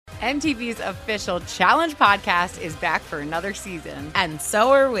MTV's official Challenge podcast is back for another season. And so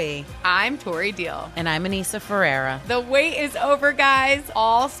are we. I'm Tori Deal. And I'm Anissa Ferreira. The wait is over, guys.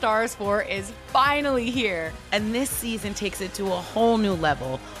 All Stars 4 is finally here. And this season takes it to a whole new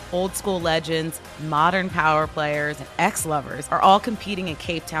level. Old school legends, modern power players, and ex-lovers are all competing in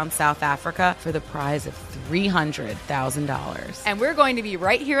Cape Town, South Africa for the prize of $300,000. And we're going to be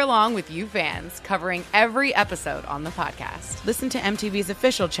right here along with you fans, covering every episode on the podcast. Listen to MTV's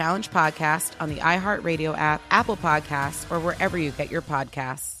official Challenge podcast on the iHeartRadio app, Apple Podcasts, or wherever you get your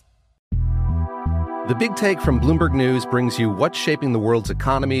podcasts. The Big Take from Bloomberg News brings you what's shaping the world's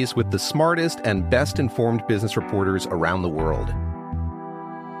economies with the smartest and best-informed business reporters around the world.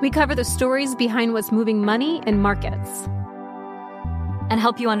 We cover the stories behind what's moving money and markets, and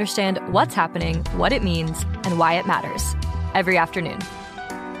help you understand what's happening, what it means, and why it matters every afternoon.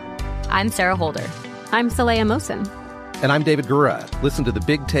 I'm Sarah Holder. I'm Saleha Mohsin. And I'm David Gura. Listen to The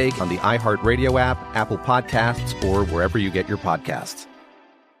Big Take on the iHeartRadio app, Apple Podcasts, or wherever you get your podcasts.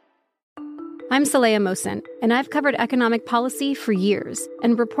 I'm Saleha Mohsin, and I've covered economic policy for years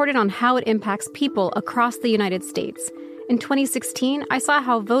and reported on how it impacts people across the United States. In 2016, I saw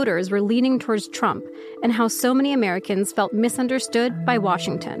how voters were leaning towards Trump and how so many Americans felt misunderstood by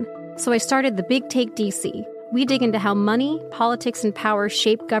Washington. So I started The Big Take DC. We dig into how money, politics, and power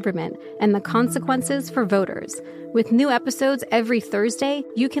shape government and the consequences for voters. With new episodes every Thursday,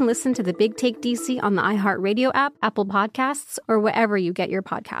 you can listen to The Big Take DC on the iHeartRadio app, Apple Podcasts, or wherever you get your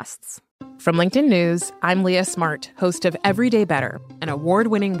podcasts. From LinkedIn News, I'm Leah Smart, host of Everyday Better, an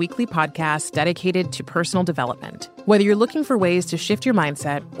award-winning weekly podcast dedicated to personal development. Whether you're looking for ways to shift your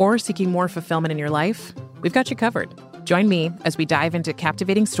mindset or seeking more fulfillment in your life, we've got you covered. Join me as we dive into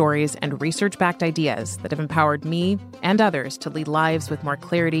captivating stories and research-backed ideas that have empowered me and others to lead lives with more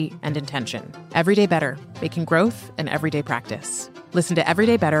clarity and intention. Everyday Better, making growth an everyday practice. Listen to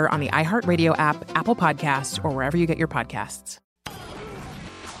Everyday Better on the iHeartRadio app, Apple Podcasts, or wherever you get your podcasts.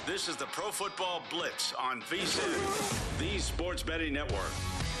 This is the Pro Football Blitz on VSiN, the sports betting network.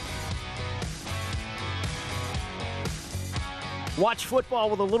 Watch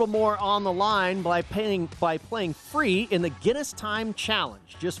football with a little more on the line by playing free in the Guinness Time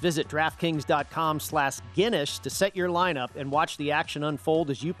Challenge. Just visit DraftKings.com/Guinness to set your lineup and watch the action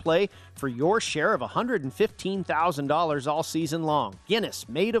unfold as you play for your share of $115,000 all season long. Guinness,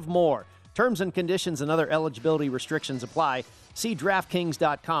 made of more. Terms and conditions and other eligibility restrictions apply. See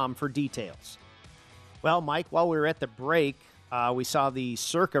DraftKings.com for details. Well, Mike, while we were at the break, we saw the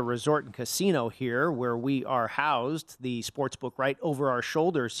Circa Resort and Casino here where we are housed, the sportsbook right over our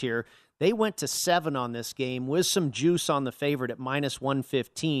shoulders here. They went to 7 on this game with some juice on the favorite at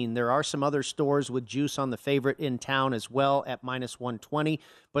 -115. There are some other stores with juice on the favorite in town as well at -120,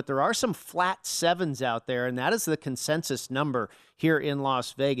 but there are some flat 7s out there, and that is the consensus number here in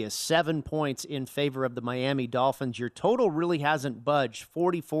Las Vegas. 7 points in favor of the Miami Dolphins. Your total really hasn't budged.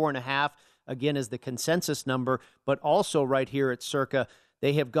 44.5, again, is the consensus number, but also right here at Circa,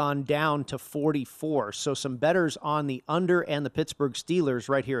 they have gone down to 44. So some bettors on the under and the Pittsburgh Steelers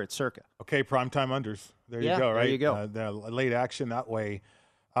right here at Circa. Okay, primetime unders. There you go, right? There you go. The late action that way.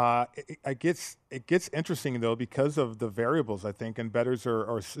 It gets interesting, though, because of the variables, I think, and bettors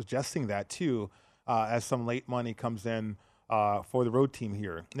are suggesting that, too, as some late money comes in for the road team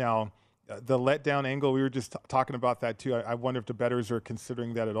here. Now, the letdown angle, we were just talking about that, too. I wonder if the bettors are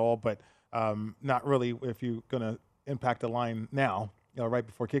considering that at all, but not really if you're going to impact the line now. Right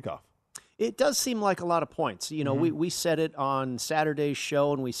before kickoff. It does seem like a lot of points. You know, we said it on Saturday's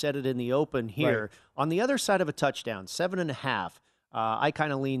show and we said it in the open here. Right. On the other side of a touchdown, 7.5, I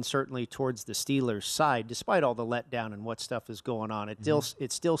kind of lean certainly towards the Steelers' side, despite all the letdown and what stuff is going on.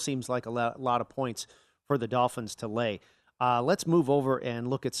 It still seems like a lot of points for the Dolphins to lay. Let's move over and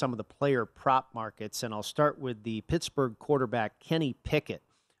look at some of the player prop markets, and I'll start with the Pittsburgh quarterback, Kenny Pickett.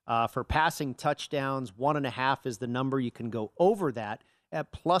 For passing touchdowns, 1.5 is the number. You can go over that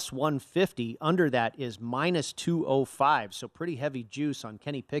at +150. Under that is -205. So pretty heavy juice on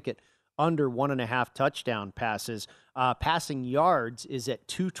Kenny Pickett under 1.5 touchdown passes. Passing yards is at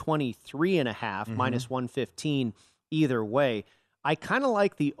 223.5, -115 either way. I kind of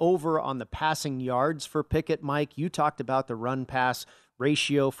like the over on the passing yards for Pickett, Mike. You talked about the run-pass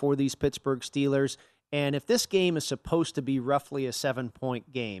ratio for these Pittsburgh Steelers. And if this game is supposed to be roughly a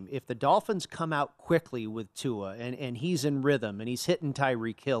 7-point game, if the Dolphins come out quickly with Tua and he's in rhythm and he's hitting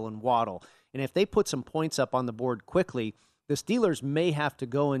Tyreek Hill and Waddle, and if they put some points up on the board quickly, the Steelers may have to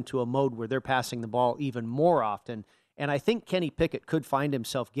go into a mode where they're passing the ball even more often. And I think Kenny Pickett could find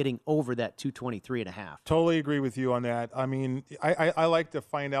himself getting over that 223.5. Totally agree with you on that. I mean, I like to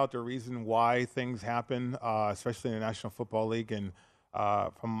find out the reason why things happen, especially in the National Football League. And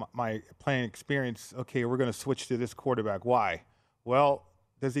from my playing experience, okay, we're going to switch to this quarterback. Why? Well,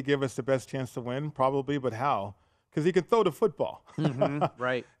 does he give us the best chance to win? Probably, but how? Because he can throw the football.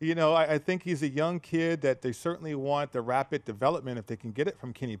 Right. You know, I think he's a young kid that they certainly want the rapid development if they can get it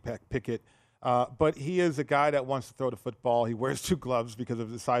from Kenny Pickett. But he is a guy that wants to throw the football. He wears 2 gloves because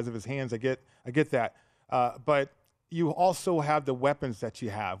of the size of his hands. I get that. But you also have the weapons that you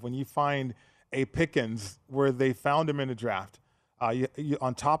have. When you find a Pickens where they found him in the draft, you,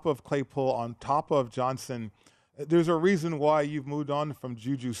 on top of Claypool, on top of Johnson, there's a reason why you've moved on from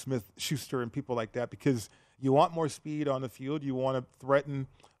Juju Smith-Schuster and people like that, because you want more speed on the field. You want to threaten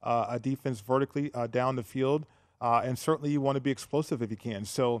a defense vertically down the field, and certainly you want to be explosive if you can.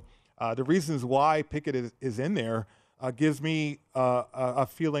 So the reasons why Pickett is in there gives me a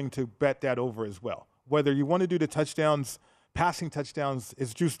feeling to bet that over as well. Whether you want to do the touchdowns, passing touchdowns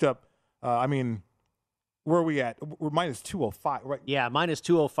is juiced up. Where are we at? We're minus 205, right? Yeah, minus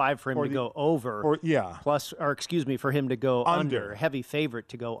 205 for him to go over. For him to go under. Heavy favorite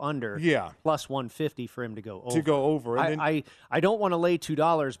to go under. Yeah. Plus 150 for him to go over. To go over. And I don't want to lay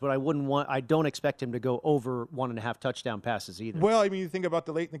 $2, but I don't expect him to go over 1.5 touchdown passes either. Well, I mean, you think about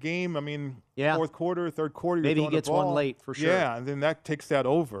the late in the game. I mean, fourth quarter, third quarter. Maybe he gets one late for sure. Yeah, and then that takes that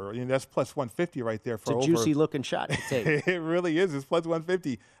over. I mean, that's plus 150 right there for over. It's a juicy looking shot to take. It really is. It's plus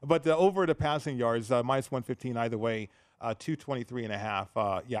 150. But the over the passing yards, minus 115 either way,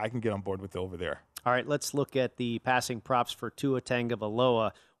 223.5. Yeah, I can get on board with the over there. All right, let's look at the passing props for Tua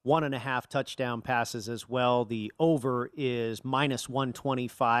Tagovailoa. 1.5 touchdown passes as well. The over is minus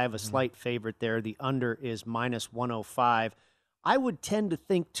 125, a slight favorite there. The under is minus 105. I would tend to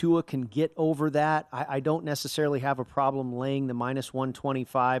think Tua can get over that. I don't necessarily have a problem laying the minus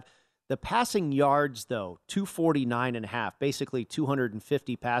 125. The passing yards, though, 249.5, basically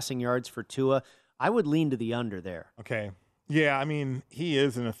 250 passing yards for Tua. I would lean to the under there. Okay. Yeah, I mean, he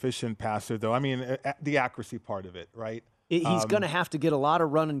is an efficient passer, though. I mean, the accuracy part of it, right? He's going to have to get a lot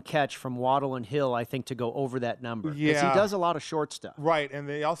of run and catch from Waddle and Hill, I think, to go over that number. Yeah. Because he does a lot of short stuff. Right, and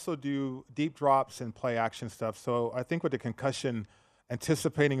they also do deep drops and play action stuff. So I think with the concussion,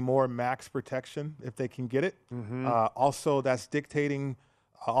 anticipating more max protection if they can get it. Also, that's dictating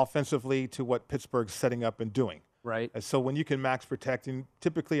offensively to what Pittsburgh's setting up and doing. Right. And so when you can max protect, and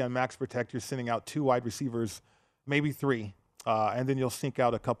typically on max protect, you're sending out 2 wide receivers, maybe 3, and then you'll sneak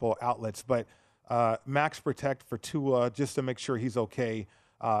out a couple outlets. But max protect for Tua, just to make sure he's okay,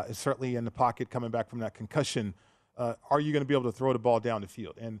 is certainly in the pocket coming back from that concussion. Are you going to be able to throw the ball down the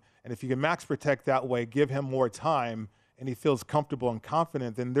field? And if you can max protect that way, give him more time, and he feels comfortable and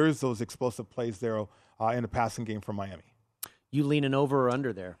confident, then there's those explosive plays there in the passing game for Miami. You leaning over or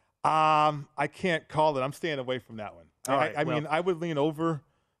under there? I can't call it. I'm staying away from that one. I mean, I would lean over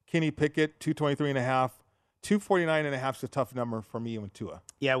Kenny Pickett, 223.5. 249.5 is a tough number for me and Tua.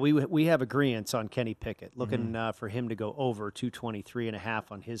 Yeah, we have agreements on Kenny Pickett, looking for him to go over 223.5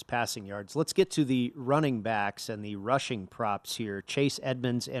 on his passing yards. Let's get to the running backs and the rushing props here. Chase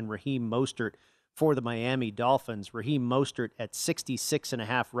Edmonds and Raheem Mostert for the Miami Dolphins. Raheem Mostert at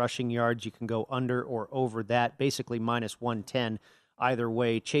 66.5 rushing yards. You can go under or over that, basically minus 110 either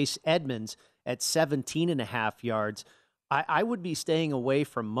way. Chase Edmonds at 17.5 yards. I would be staying away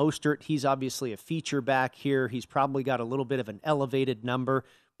from Mostert. He's obviously a feature back here. He's probably got a little bit of an elevated number,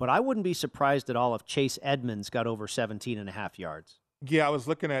 but I wouldn't be surprised at all if Chase Edmonds got over 17.5 yards. Yeah, I was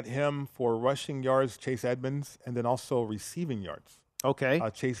looking at him for rushing yards, Chase Edmonds, and then also receiving yards. Okay.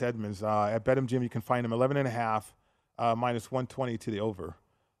 Chase Edmonds. At BetMGM, you can find him 11.5, minus 120 to the over.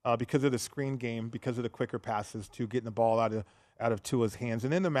 Because of the screen game, because of the quicker passes to getting the ball out of Tua's hands.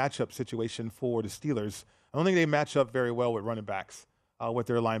 And in the matchup situation for the Steelers, I don't think they match up very well with running backs, with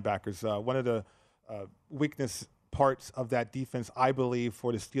their linebackers. One of the weakness parts of that defense, I believe,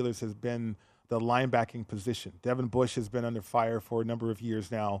 for the Steelers has been the linebacking position. Devin Bush has been under fire for a number of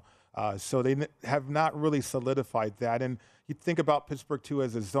years now, so they have not really solidified that. And you think about Pittsburgh, too,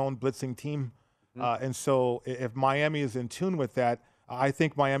 as a zone blitzing team. And so if Miami is in tune with that, I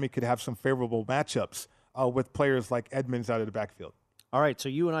think Miami could have some favorable matchups with players like Edmonds out of the backfield. All right, so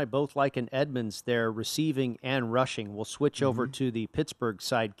you and I both like an Edmonds there, receiving and rushing. We'll switch over to the Pittsburgh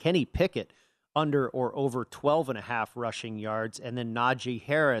side. Kenny Pickett under or over 12.5 rushing yards, and then Najee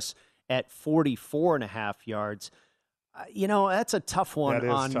Harris at 44.5 yards. That's a tough one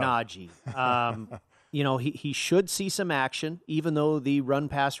on tough. Najee. He should see some action, even though the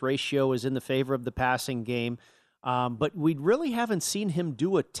run-pass ratio is in the favor of the passing game. But we really haven't seen him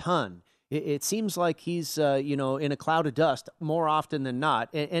do a ton. It seems like he's, in a cloud of dust more often than not.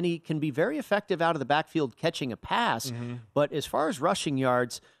 And he can be very effective out of the backfield catching a pass. But as far as rushing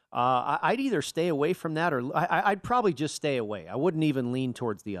yards, I'd either stay away from that or I'd probably just stay away. I wouldn't even lean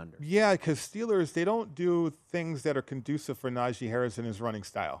towards the under. Yeah, because Steelers, they don't do things that are conducive for Najee Harris in his running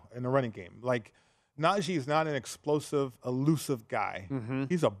style, in the running game. Like, Najee is not an explosive, elusive guy. Mm-hmm.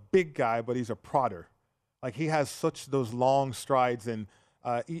 He's a big guy, but he's a prodder. Like, he has such those long strides, and,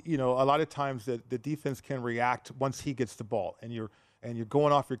 a lot of times the defense can react once he gets the ball, and you're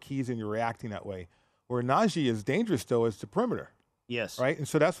going off your keys and you're reacting that way. Where Najee is dangerous, though, is the perimeter. Yes. Right? And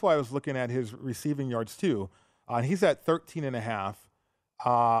so that's why I was looking at his receiving yards, too. He's at 13.5.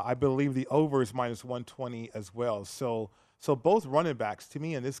 I believe the over is minus 120 as well. So both running backs, to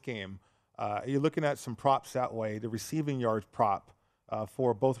me, in this game, you're looking at some props that way. The receiving yard prop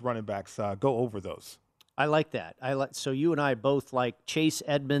for both running backs, go over those. I like that. So you and I both like Chase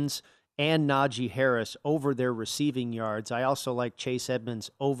Edmonds and Najee Harris over their receiving yards. I also like Chase Edmonds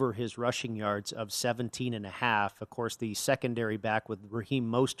over his rushing yards of 17.5. Of course, the secondary back with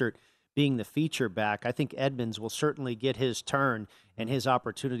Raheem Mostert being the feature back. I think Edmonds will certainly get his turn and his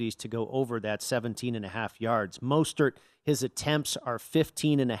opportunities to go over that 17.5 yards. Mostert, his attempts are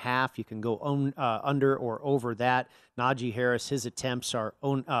 15.5. You can go under or over that. Najee Harris, his attempts are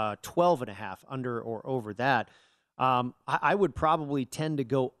 12.5, under or over that. I would probably tend to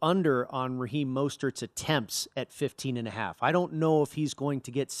go under on Raheem Mostert's attempts at 15.5. I don't know if he's going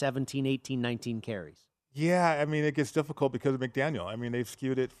to get 17, 18, 19 carries. Yeah, I mean, it gets difficult because of McDaniel. I mean, they've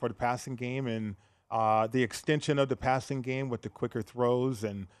skewed it for the passing game and the extension of the passing game with the quicker throws,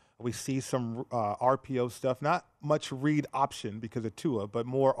 and we see some RPO stuff. Not much read option because of Tua, but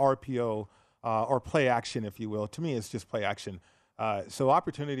more RPO or play action, if you will. To me, it's just play action. So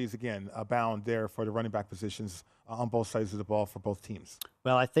opportunities, again, abound there for the running back positions on both sides of the ball for both teams.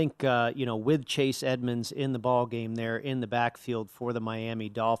 Well, I think, with Chase Edmonds in the ball game there in the backfield for the Miami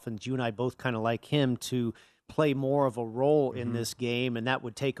Dolphins, you and I both kind of like him to play more of a role in this game, and that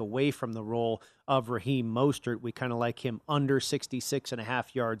would take away from the role of Raheem Mostert. We kind of like him under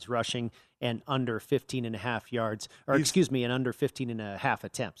 66.5 yards rushing and under 15.5 yards, and under 15.5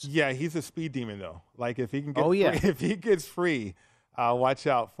 attempts. Yeah, he's a speed demon, though. Like, if he can get if he gets free, watch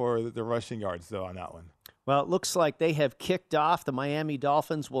out for the rushing yards, though, on that one. Well, it looks like they have kicked off. The Miami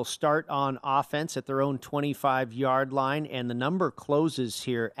Dolphins will start on offense at their own 25-yard line, and the number closes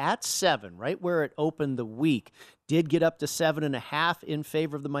here at 7, right where it opened the week. Did get up to 7.5 in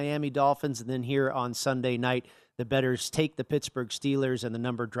favor of the Miami Dolphins, and then here on Sunday night, the bettors take the Pittsburgh Steelers, and the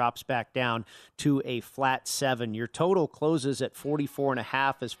number drops back down to a flat 7. Your total closes at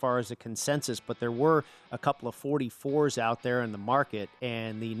 44.5 as far as the consensus, but there were a couple of 44s out there in the market,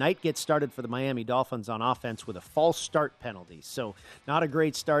 and the night gets started for the Miami Dolphins on offense with a false start penalty. So not a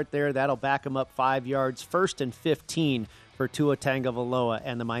great start there. That'll back them up 5 yards. 1st and 15 for Tua Tagovailoa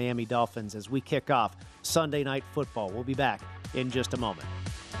and the Miami Dolphins as we kick off Sunday Night Football. We'll be back in just a moment.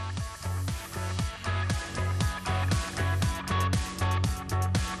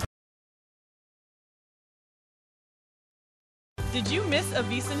 Did you miss a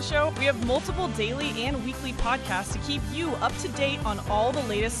VSiN show? We have multiple daily and weekly podcasts to keep you up to date on all the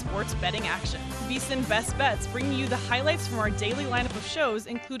latest sports betting action. VSiN Best Bets bring you the highlights from our daily lineup of shows,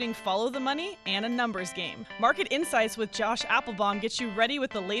 including Follow the Money and A Numbers Game. Market Insights with Josh Applebaum gets you ready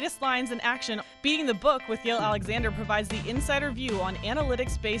with the latest lines and action. Beating the Book with Yale Alexander provides the insider view on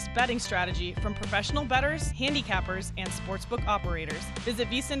analytics-based betting strategy from professional bettors, handicappers, and sportsbook operators. Visit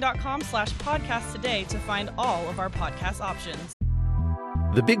vsin.com/podcast today to find all of our podcast options.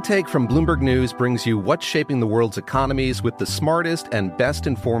 The Big Take from Bloomberg News brings you what's shaping the world's economies with the smartest and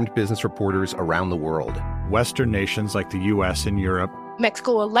best-informed business reporters around the world. Western nations like the U.S. and Europe.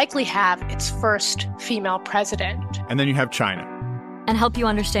 Mexico will likely have its first female president. And then you have China. And help you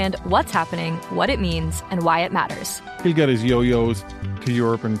understand what's happening, what it means, and why it matters. He'll get his yo-yos to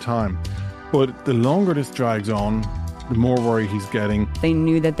Europe in time. But the longer this drags on, the more worry he's getting. They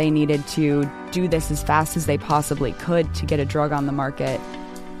knew that they needed to do this as fast as they possibly could to get a drug on the market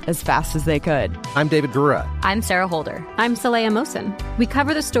as fast as they could. I'm David Gura. I'm Sarah Holder. I'm Saleha Mohsin. We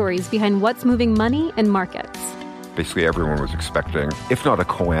cover the stories behind what's moving money and markets. Basically, everyone was expecting, if not a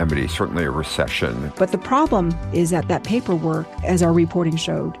calamity, certainly a recession. But the problem is that paperwork, as our reporting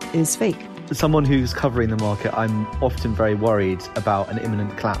showed, is fake. As someone who's covering the market, I'm often very worried about an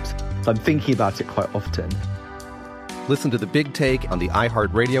imminent collapse. So I'm thinking about it quite often. Listen to The Big Take on the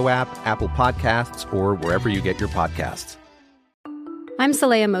iHeartRadio app, Apple Podcasts, or wherever you get your podcasts. I'm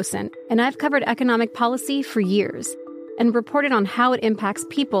Saleha Mohsin, and I've covered economic policy for years and reported on how it impacts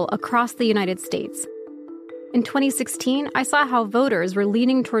people across the United States. In 2016, I saw how voters were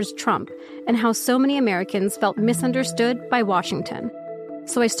leaning towards Trump and how so many Americans felt misunderstood by Washington.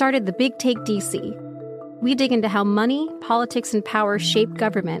 So I started The Big Take DC. we dig into how money, politics, and power shape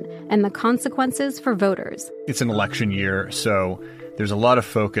government and the consequences for voters. It's an election year, so there's a lot of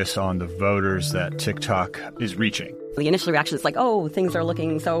focus on the voters that TikTok is reaching. The initial reaction is like, oh, things are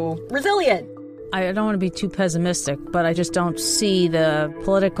looking so resilient. I don't want to be too pessimistic, but I just don't see the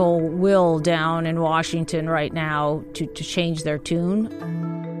political will down in Washington right now to change their tune.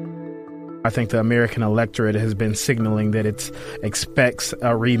 I think the American electorate has been signaling that it expects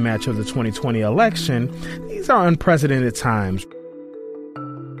a rematch of the 2020 election. These are unprecedented times.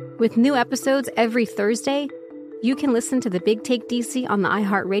 With new episodes every Thursday, you can listen to The Big Take DC on the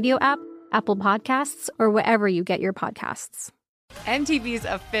iHeartRadio app, Apple Podcasts, or wherever you get your podcasts. MTV's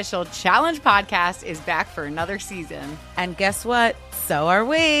official Challenge podcast is back for another season. And guess what? So are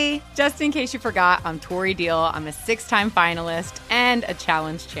we. Just in case you forgot, I'm Tori Deal. I'm a 6-time finalist and a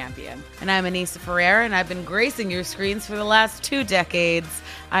Challenge champion. And I'm Anissa Ferreira, and I've been gracing your screens for the last 2 decades.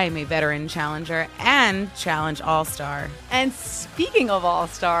 I am a veteran challenger and Challenge All-Star. And speaking of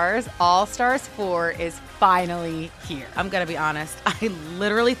All-Stars, All-Stars 4 is finally here. I'm going to be honest. I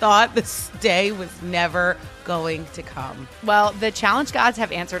literally thought this day was never going to come. Well, the Challenge gods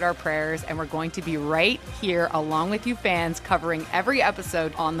have answered our prayers, and we're going to be right here along with you fans covering every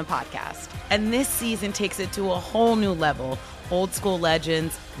episode on the podcast. And this season takes it to a whole new level. Old school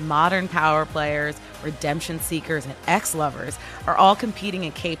legends, modern power players, redemption seekers, and ex-lovers are all competing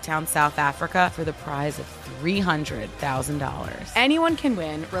in Cape Town, South Africa for the prize of $300,000. Anyone can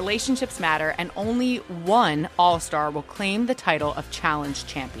win, relationships matter, and only one All-Star will claim the title of Challenge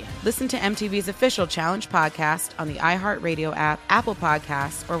champion. Listen to MTV's official Challenge podcast on the iHeartRadio app, Apple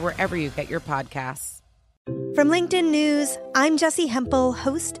Podcasts, or wherever you get your podcasts. From LinkedIn News, I'm Jessie Hempel,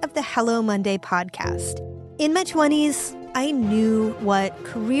 host of the Hello Monday podcast. In my 20s, I knew what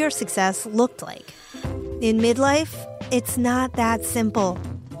career success looked like. In midlife, it's not that simple.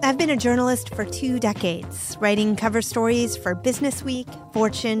 I've been a journalist for 2 decades, writing cover stories for Business Week,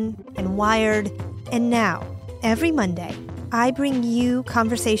 Fortune, and Wired. And now, every Monday, I bring you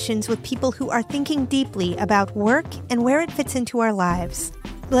conversations with people who are thinking deeply about work and where it fits into our lives.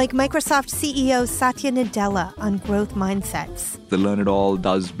 Like Microsoft CEO Satya Nadella on growth mindsets. The learn-it-all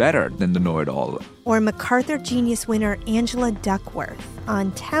does better than the know-it-all. Or MacArthur Genius winner Angela Duckworth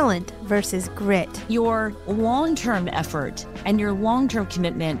on talent versus grit. Your long-term effort and your long-term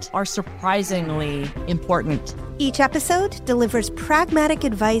commitment are surprisingly important. Each episode delivers pragmatic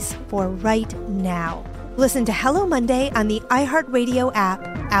advice for right now. Listen to Hello Monday on the iHeartRadio app,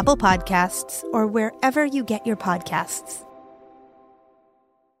 Apple Podcasts, or wherever you get your podcasts.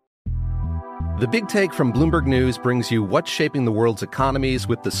 The Big Take from Bloomberg News brings you what's shaping the world's economies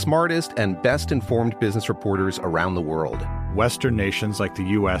with the smartest and best-informed business reporters around the world. Western nations like the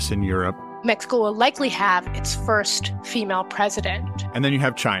U.S. and Europe. Mexico will likely have its first female president. And then you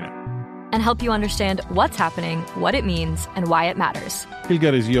have China. And help you understand what's happening, what it means, and why it matters. He'll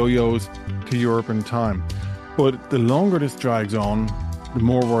get his yo-yos to Europe in time. But the longer this drags on, the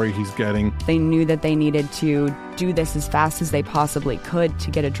more worry he's getting. They knew that they needed to do this as fast as they possibly could to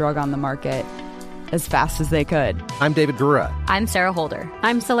get a drug on the market as fast as they could. I'm David Gura. I'm Sarah Holder.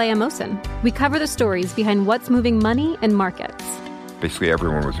 I'm Saleha Mohsin. We cover the stories behind what's moving money and markets. Basically,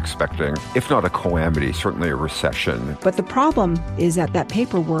 everyone was expecting, if not a calamity, certainly a recession. But the problem is that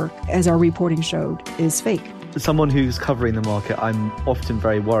paperwork, as our reporting showed, is fake. As someone who's covering the market, I'm often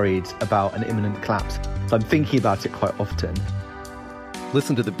very worried about an imminent collapse. So I'm thinking about it quite often.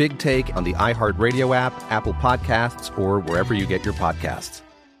 Listen to The Big Take on the iHeartRadio app, Apple Podcasts, or wherever you get your podcasts.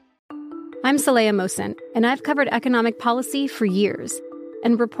 I'm Saleha Mohsin, and I've covered economic policy for years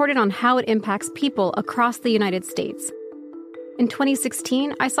and reported on how it impacts people across the United States. In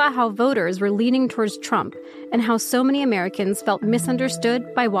 2016, I saw how voters were leaning towards Trump and how so many Americans felt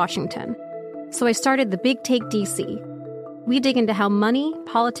misunderstood by Washington. So I started The Big Take DC. We dig into how money,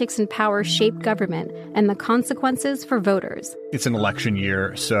 politics, and power shape government and the consequences for voters. It's an election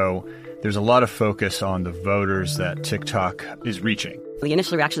year, so there's a lot of focus on the voters that TikTok is reaching. The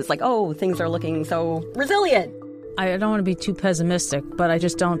initial reaction is like, oh, things are looking so resilient. I don't want to be too pessimistic, but I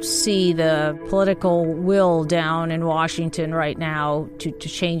just don't see the political will down in Washington right now to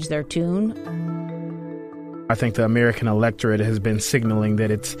change their tune. I think the American electorate has been signaling that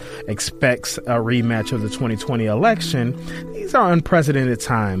it expects a rematch of the 2020 election. These are unprecedented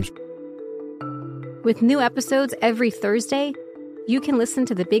times. With new episodes every Thursday, you can listen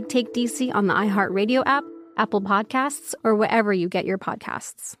to The Big Take DC on the iHeartRadio app, Apple Podcasts, or wherever you get your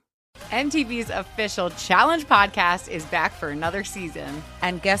podcasts. MTV's official Challenge podcast is back for another season.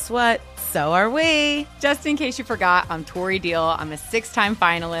 And guess what? So are we. Just in case you forgot, I'm Tori Deal. I'm a 6-time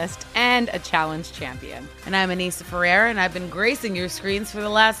finalist and and a challenge champion. And I'm Anissa Ferreira, and I've been gracing your screens for the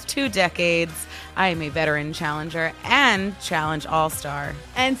last 2 decades. I am a veteran challenger and challenge all-star.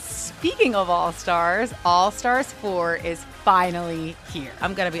 And speaking of all-stars, All-Stars 4 is finally here.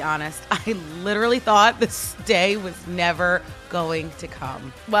 I'm going to be honest, I literally thought this day was never going to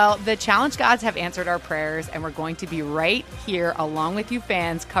come. Well, the challenge gods have answered our prayers, and we're going to be right here along with you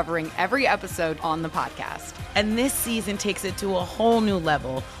fans covering every episode on the podcast. And this season takes it to a whole new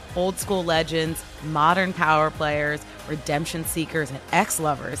level. Old school legends, modern power players, redemption seekers, and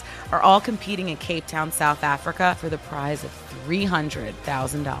ex-lovers are all competing in Cape Town, South Africa for the prize of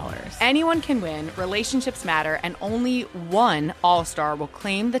 $300,000. Anyone can win, relationships matter, and only one All-Star will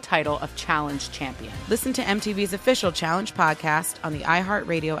claim the title of Challenge Champion. Listen to MTV's official Challenge podcast on the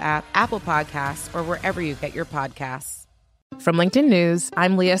iHeartRadio app, Apple Podcasts, or wherever you get your podcasts. From LinkedIn News,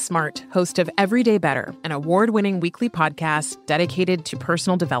 I'm Leah Smart, host of Everyday Better, an award-winning weekly podcast dedicated to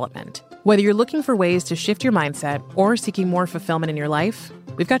personal development. Whether you're looking for ways to shift your mindset or seeking more fulfillment in your life,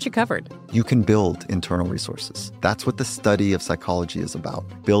 we've got you covered. You can build internal resources. That's what the study of psychology is about,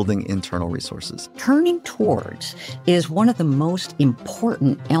 building internal resources. Turning towards is one of the most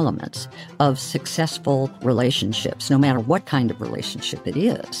important elements of successful relationships, no matter what kind of relationship it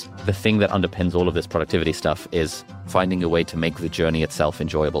is. The thing that underpins all of this productivity stuff is finding a way to make the journey itself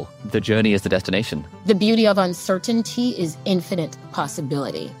enjoyable. The journey is the destination. The beauty of uncertainty is infinite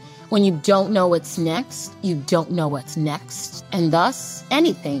possibility. When you don't know what's next, you don't know what's next. And thus,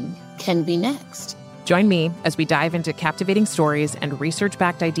 anything can be next. Join me as we dive into captivating stories and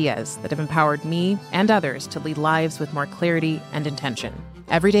research-backed ideas that have empowered me and others to lead lives with more clarity and intention.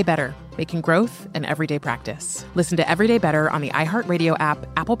 Everyday Better, making growth an everyday practice. Listen to Everyday Better on the iHeartRadio app,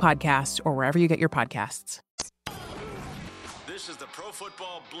 Apple Podcasts, or wherever you get your podcasts. This is the Pro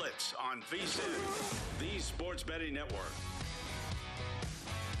Football Blitz on VSiN, the sports betting network.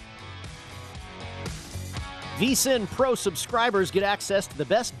 VSiN Pro subscribers get access to the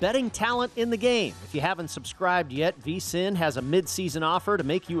best betting talent in the game. If you haven't subscribed yet, VSiN has a mid-season offer to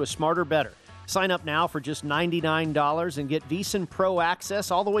make you a smarter bettor. Sign up now for just $99 and get VSiN Pro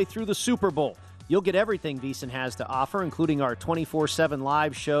access all the way through the Super Bowl. You'll get everything VSiN has to offer, including our 24/7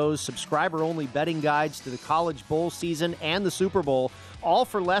 live shows, subscriber-only betting guides to the College Bowl season and the Super Bowl, all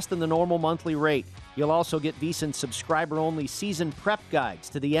for less than the normal monthly rate. You'll also get VSiN subscriber-only season prep guides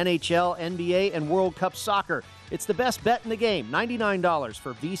to the NHL, NBA, and World Cup soccer. It's the best bet in the game. $99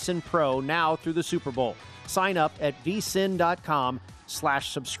 for VSiN Pro now through the Super Bowl. Sign up at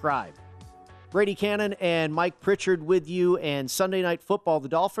vsin.com/subscribe. Brady Cannon and Mike Pritchard with you, and Sunday Night Football, the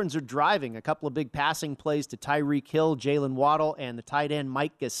Dolphins are driving a couple of big passing plays to Tyreek Hill, Jalen Waddle, and the tight end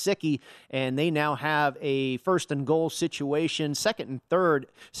Mike Gesicki, and they now have a first and goal situation, second and 3,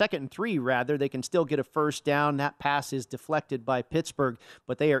 they can still get a first down. That pass is deflected by Pittsburgh,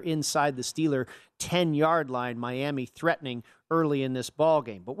 but they are inside the Steeler 10-yard line, Miami threatening early in this ball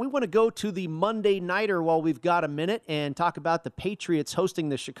game. But we want to go to the Monday Nighter while we've got a minute and talk about the Patriots hosting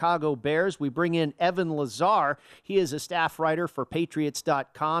the Chicago Bears. We bring in Evan Lazar. He is a staff writer for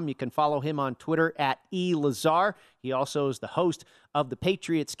Patriots.com. You can follow him on Twitter at @elazar. He also is the host of the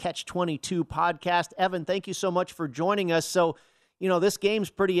Patriots Catch-22 podcast. Evan, thank you so much for joining us. So, you know, this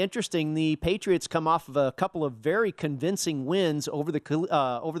game's pretty interesting. The Patriots come off of a couple of very convincing wins over the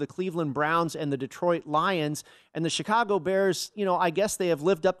Cleveland Browns and the Detroit Lions. And the Chicago Bears, you know, I guess they have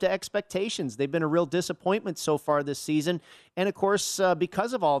lived up to expectations. They've been a real disappointment so far this season. And, of course,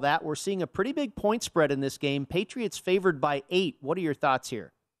 because of all that, we're seeing a pretty big point spread in this game. Patriots favored by 8. What are your thoughts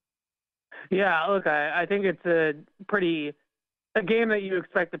here? Yeah, look, I think it's a game that you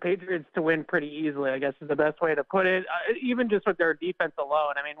expect the Patriots to win pretty easily, I guess is the best way to put it, even just with their defense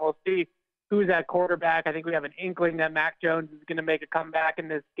alone. I mean, we'll see who's at quarterback. I think we have an inkling that Mac Jones is going to make a comeback in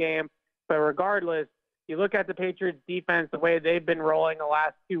this game. But regardless, you look at the Patriots defense, the way they've been rolling the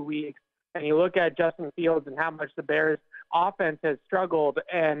last 2 weeks, and you look at Justin Fields and how much the Bears offense has struggled,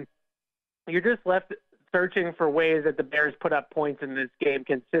 and you're just left searching for ways that the Bears put up points in this game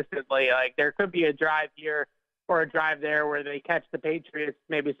consistently. Like, there could be a drive here or a drive there where they catch the Patriots,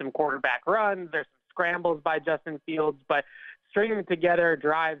 maybe some quarterback runs, there's some scrambles by Justin Fields, but stringing together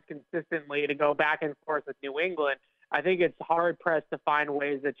drives consistently to go back and forth with New England, I think it's hard-pressed to find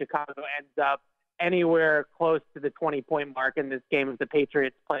ways that Chicago ends up anywhere close to the 20-point mark in this game if the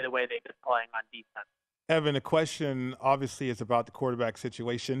Patriots play the way they've been playing on defense. Evan, the question obviously is about the quarterback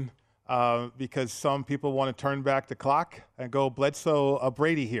situation. Because some people want to turn back the clock and go Bledsoe,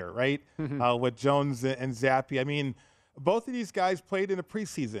 Brady here, right? With Jones and Zappe. I mean, both of these guys played in the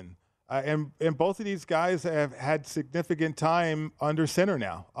preseason, and both of these guys have had significant time under center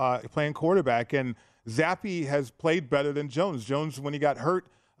now, playing quarterback. And Zappe has played better than Jones. Jones, when he got hurt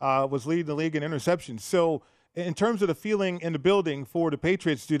was leading the league in interceptions. So in terms of the feeling in the building for the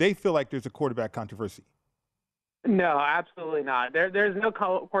Patriots, do they feel like there's a quarterback controversy? No, absolutely not. There's no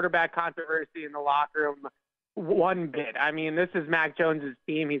quarterback controversy in the locker room one bit. I mean, this is Mac Jones'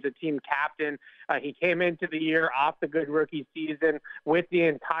 team. He's a team captain. He came into the year off the good rookie season with the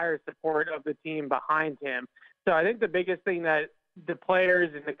entire support of the team behind him. So I think the biggest thing that the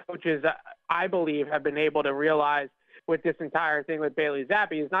players and the coaches, I believe, have been able to realize with this entire thing with Bailey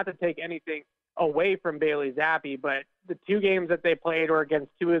Zappi is not to take anything away from Bailey Zappi, but the two games that they played were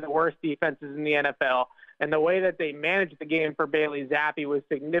against two of the worst defenses in the NFL. And the way that they managed the game for Bailey Zappi was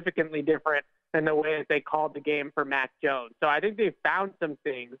significantly different than the way that they called the game for Mac Jones. So I think they've found some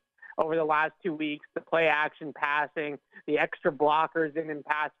things over the last 2 weeks, the play action passing, the extra blockers in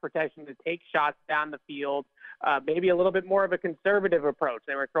pass protection to take shots down the field, maybe a little bit more of a conservative approach.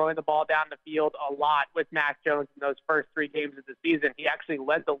 They were throwing the ball down the field a lot with Mac Jones in those first 3 games of the season. He actually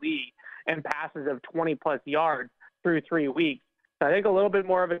led the league in passes of 20-plus yards through 3 weeks. So I think a little bit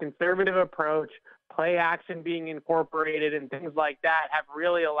more of a conservative approach, play action being incorporated and things like that have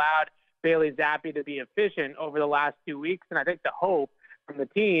really allowed Bailey Zappi to be efficient over the last 2 weeks. And I think the hope from the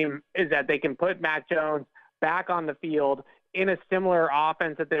team is that they can put Mac Jones back on the field in a similar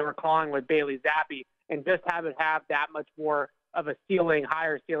offense that they were calling with Bailey Zappi and just have it have that much more of a ceiling,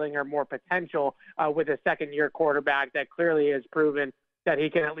 higher ceiling, or more potential with a second-year quarterback that clearly has proven that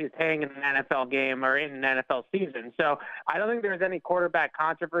he can at least hang in an NFL game or in an NFL season. So I don't think there's any quarterback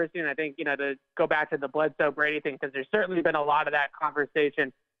controversy. And I think, to go back to the Bledsoe Brady thing, because there's certainly been a lot of that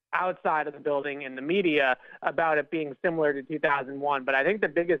conversation outside of the building in the media about it being similar to 2001. But I think the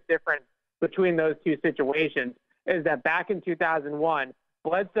biggest difference between those two situations is that back in 2001,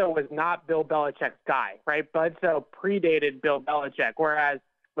 Bledsoe was not Bill Belichick's guy, right? Bledsoe predated Bill Belichick, whereas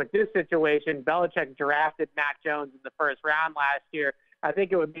with this situation, Belichick drafted Mac Jones in the first round last year. I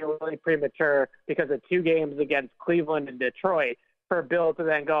think it would be really premature because of 2 games against Cleveland and Detroit for Bill to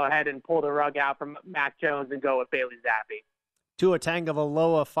then go ahead and pull the rug out from Mac Jones and go with Bailey Zappi. Tua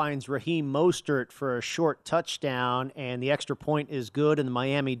Tagovailoa finds Raheem Mostert for a short touchdown, and the extra point is good, and the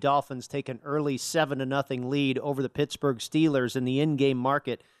Miami Dolphins take an early 7-0 lead over the Pittsburgh Steelers in the in-game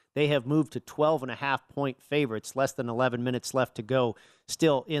market. They have moved to 12.5-point favorites, less than 11 minutes left to go,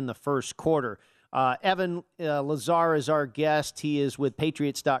 still in the first quarter. Evan Lazar is our guest. He is with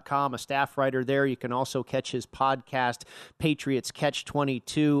Patriots.com, a staff writer there. You can also catch his podcast, Patriots Catch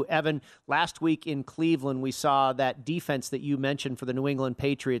 22. Evan, last week in Cleveland, we saw that defense that you mentioned for the New England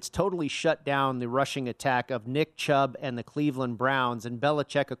Patriots totally shut down the rushing attack of Nick Chubb and the Cleveland Browns. And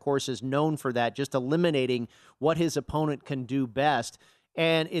Belichick, of course, is known for that, just eliminating what his opponent can do best.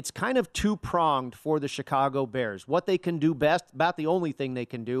 And it's kind of two-pronged for the Chicago Bears. What they can do best, about the only thing they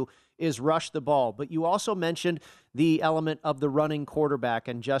can do, is rush the ball. But you also mentioned the element of the running quarterback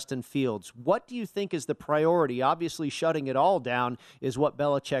and Justin Fields. What do you think is the priority? Obviously, shutting it all down is what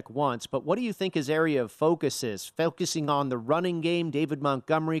Belichick wants. But what do you think his area of focus is? Focusing on the running game, David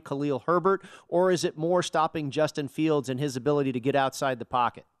Montgomery, Khalil Herbert, or is it more stopping Justin Fields and his ability to get outside the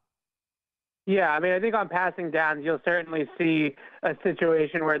pocket? Yeah, I mean, I think on passing downs, you'll certainly see a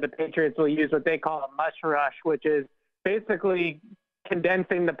situation where the Patriots will use what they call a mush rush, which is basically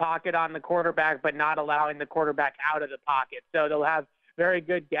condensing the pocket on the quarterback but not allowing the quarterback out of the pocket. So they'll have very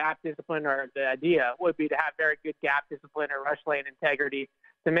good gap discipline, or the idea would be to have very good gap discipline or rush lane integrity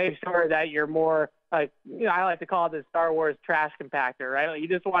to make sure that you're more like, I like to call it the Star Wars trash compactor, right? You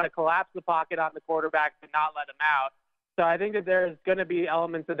just want to collapse the pocket on the quarterback but not let him out. So I think that there's going to be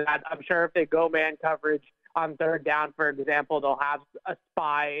elements of that. I'm sure if they go man coverage on third down, for example, they'll have a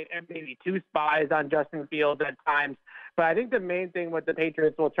spy and maybe 2 spies on Justin Fields at times. But I think the main thing what the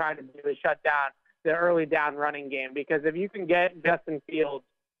Patriots will try to do is shut down the early down running game, because if you can get Justin Fields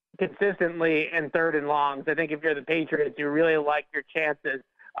consistently in third and longs, I think if you're the Patriots, you really like your chances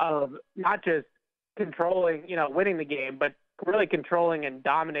of not just controlling, winning the game, but really controlling and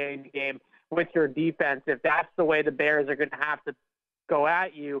dominating the game with your defense. If that's the way the Bears are going to have to go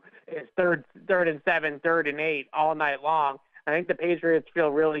at you, is third and 7, 3rd and 8 all night long. I think the Patriots feel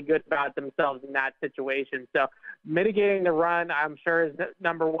really good about themselves in that situation. So mitigating the run, I'm sure, is the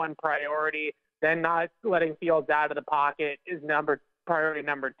number one priority. Then not letting Fields out of the pocket is priority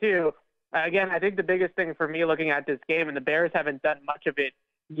number 2. Again, I think the biggest thing for me looking at this game, and the Bears haven't done much of it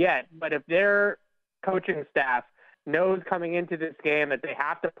yet, but if their coaching staff knows coming into this game that they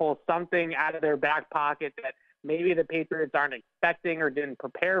have to pull something out of their back pocket that maybe the Patriots aren't expecting or didn't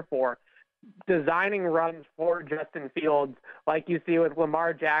prepare for, designing runs for Justin Fields like you see with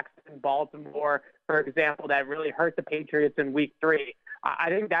Lamar Jackson in Baltimore, for example, that really hurt the Patriots in week 3. I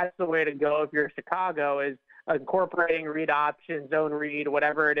think that's the way to go if you're Chicago, is incorporating read option, zone read,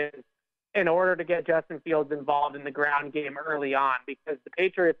 whatever it is, in order to get Justin Fields involved in the ground game early on, because the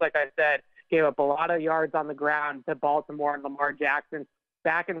Patriots, like I said, gave up a lot of yards on the ground to Baltimore and Lamar Jackson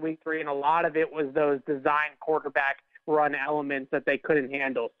back in week 3, and a lot of it was those design quarterback run elements that they couldn't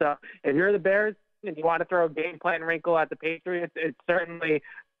handle. So if you're the Bears and you want to throw a game plan wrinkle at the Patriots, it's certainly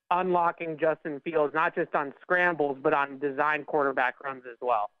unlocking Justin Fields, not just on scrambles, but on design quarterback runs as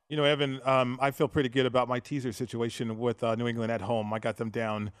well. You know, Evan, I feel pretty good about my teaser situation with New England at home. I got them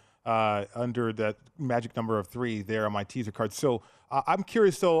down under that magic number of 3 there on my teaser card. So I'm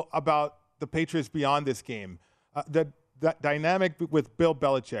curious, though, about the Patriots beyond this game. That dynamic with Bill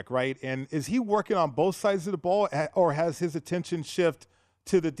Belichick, right? And is he working on both sides of the ball, or has his attention shifted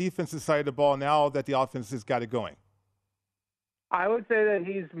to the defensive side of the ball now that the offense has got it going? I would say that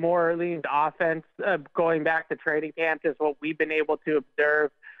he's more leaned offense, going back to training camp, just what we've been able to observe.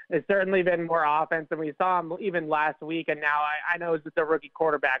 It's certainly been more offense than we saw him even last week, and now I know it's a rookie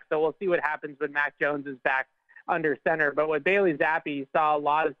quarterback, so we'll see what happens when Mac Jones is back under center. But with Bailey Zappi, you saw a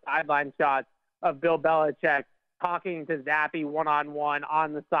lot of sideline shots of Bill Belichick talking to Zappi one-on-one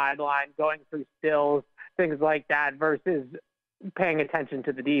on the sideline, going through stills, things like that, versus paying attention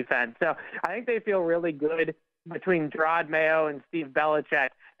to the defense. So I think they feel really good between Gerard Mayo and Steve Belichick.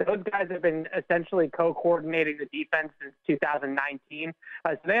 Those guys have been essentially co-coordinating the defense since 2019.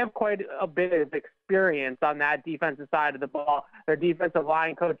 So they have quite a bit of experience on that defensive side of the ball. Their defensive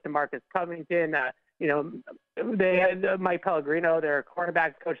line coach, DeMarcus Covington, they had Mike Pellegrino, their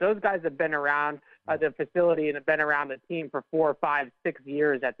quarterbacks coach. Those guys have been around the facility and have been around the team for 4, 5, 6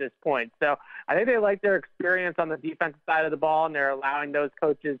 years at this point. So I think they like their experience on the defensive side of the ball, and they're allowing those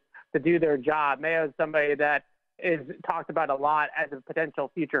coaches to do their job. Mayo is somebody that is talked about a lot as a potential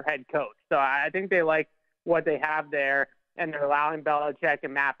future head coach. So I think they like what they have there, and they're allowing Belichick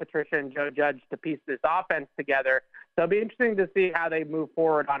and Matt Patricia and Joe Judge to piece this offense together. So it'll be interesting to see how they move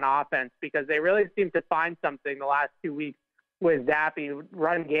forward on offense, because they really seem to find something the last 2 weeks with Zappi,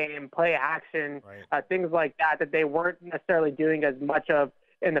 run game, play action, things like that they weren't necessarily doing as much of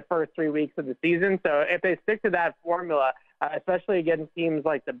in the first 3 weeks of the season. So if they stick to that formula, especially against teams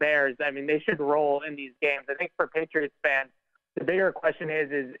like the Bears, I mean, they should roll in these games. I think for Patriots fans, the bigger question is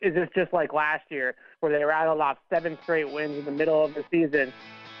this just like last year, where they rattled off 7 straight wins in the middle of the season,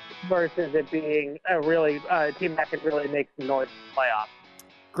 versus it being a team that could really make some noise in the playoffs.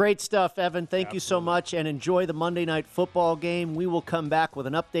 Great stuff, Evan. Thank you so much, and enjoy the Monday Night Football game. We will come back with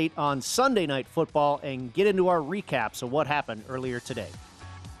an update on Sunday Night Football and get into our recaps of what happened earlier today.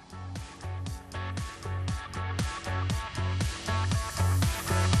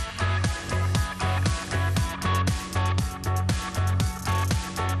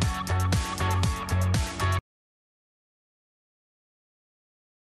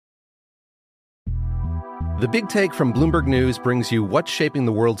 The Big Take from Bloomberg News brings you what's shaping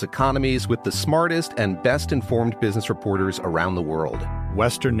the world's economies with the smartest and best-informed business reporters around the world.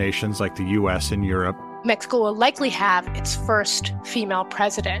 Western nations like the U.S. and Europe. Mexico will likely have its first female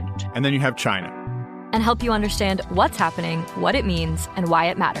president. And then you have China. And help you understand what's happening, what it means, and why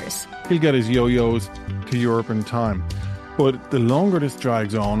it matters. He'll get his yo-yos to Europe in time. But the longer this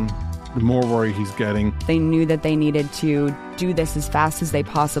drags on, the more worry he's getting. They knew that they needed to do this as fast as they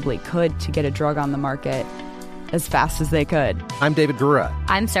possibly could to get a drug on the market as fast as they could. I'm David Gura.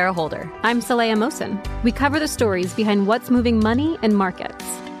 I'm Sarah Holder. I'm Saleha Mohsen. We cover the stories behind what's moving money and markets.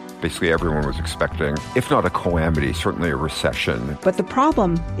 Basically, everyone was expecting, if not a calamity, certainly a recession. But the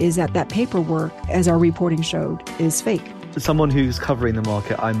problem is that paperwork, as our reporting showed, is fake. As someone who's covering the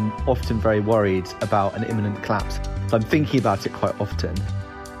market, I'm often very worried about an imminent collapse. So I'm thinking about it quite often.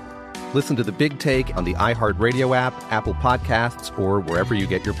 Listen to The Big Take on the iHeartRadio app, Apple Podcasts, or wherever you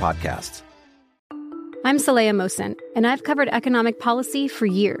get your podcasts. I'm Saleha Mohsen, and I've covered economic policy for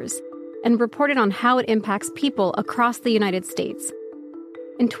years and reported on how it impacts people across the United States.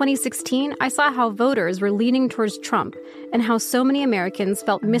 In 2016, I saw how voters were leaning towards Trump and how so many Americans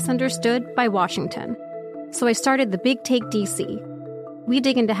felt misunderstood by Washington. So I started The Big Take DC. We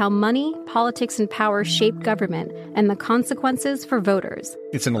dig into how money, politics, and power shape government and the consequences for voters.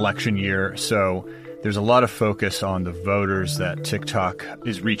 It's an election year, so there's a lot of focus on the voters that TikTok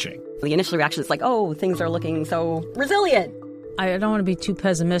is reaching. The initial reaction is like, oh, things are looking so resilient. I don't want to be too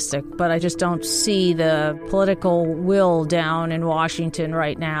pessimistic, but I just don't see the political will down in Washington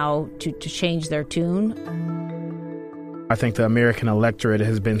right now to change their tune. I think the American electorate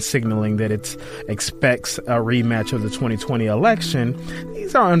has been signaling that it expects a rematch of the 2020 election.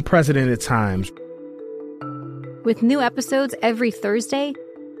 These are unprecedented times. With new episodes every Thursday,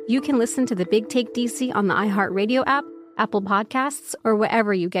 you can listen to The Big Take DC on the iHeartRadio app, Apple Podcasts, or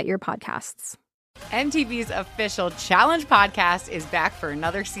wherever you get your podcasts. MTV's official Challenge podcast is back for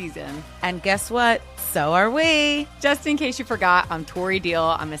another season. And guess what? So are we. Just in case you forgot, I'm Tori Deal.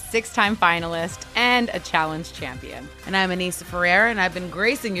 I'm a 6-time finalist and a Challenge champion. And I'm Anissa Ferreira, and I've been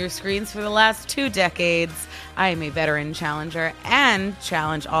gracing your screens for the last 2 decades. I am a veteran challenger and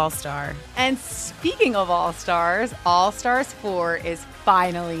Challenge All-Star. And speaking of All-Stars, All-Stars 4 is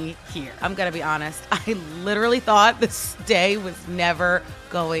finally here. I'm going to be honest. I literally thought this day was never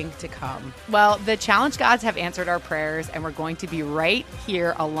going to come. Well, the Challenge gods have answered our prayers, and we're going to be right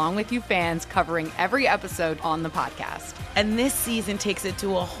here along with you fans covering every episode on the podcast. And this season takes it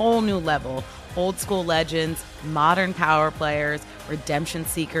to a whole new level. Old school legends, modern power players, redemption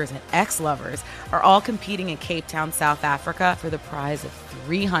seekers, and ex-lovers are all competing in Cape Town, South Africa for the prize of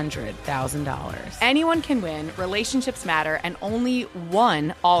 $300,000. Anyone can win, relationships matter, and only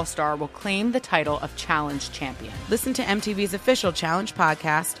one All-Star will claim the title of Challenge champion. Listen to MTV's official Challenge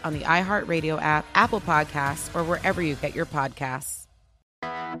podcast on the iHeartRadio app, Apple Podcasts, or wherever you get your podcasts.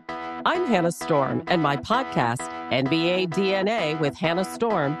 I'm Hannah Storm, and my podcast, NBA DNA with Hannah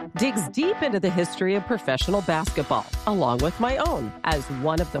Storm, digs deep into the history of professional basketball, along with my own, as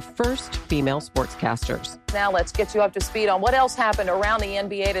one of the first female sportscasters. Now let's get you up to speed on what else happened around the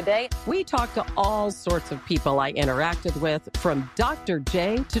NBA today. We talked to all sorts of people I interacted with, from Dr.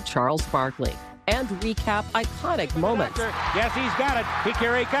 J to Charles Barkley, and recap iconic moments. Yes, he's got it.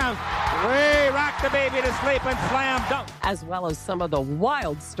 Here he comes. Way rock the baby to sleep and slam dunk. As well as some of the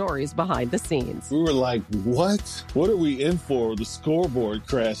wild stories behind the scenes. We were like, what? What are we in for? The scoreboard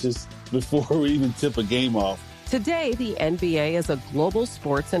crashes before we even tip a game off. Today, the NBA is a global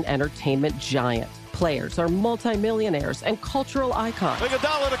sports and entertainment giant. Players are multimillionaires and cultural icons.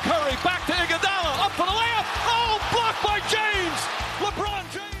 Iguodala to Curry, back to Iguodala, up for the layup. Oh, blocked by James.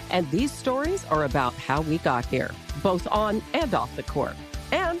 LeBron James. And these stories are about how we got here, both on and off the court.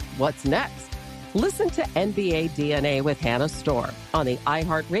 And what's next? Listen to NBA DNA with Hannah Storm on the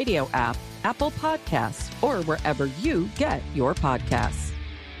iHeartRadio app, Apple Podcasts, or wherever you get your podcasts.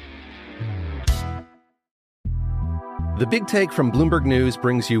 The Big Take from Bloomberg News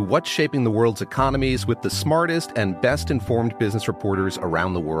brings you what's shaping the world's economies with the smartest and best-informed business reporters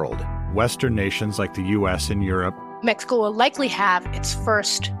around the world. Western nations like the U.S. and Europe. Mexico will likely have its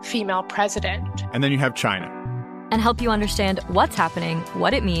first female president. And then you have China. And help you understand what's happening,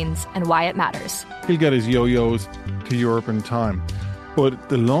 what it means, and why it matters. He'll get his yo-yos to Europe in time. But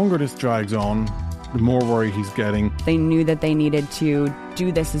the longer this drags on, the more worry he's getting. They knew that they needed to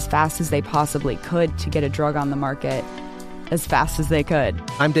do this as fast as they possibly could to get a drug on the market as fast as they could.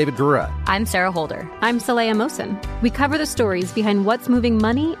 I'm David Gura. I'm Sarah Holder. I'm Saleha Mohsin. We cover the stories behind what's moving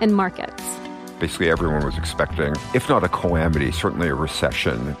money and markets. Basically, everyone was expecting, if not a calamity, certainly a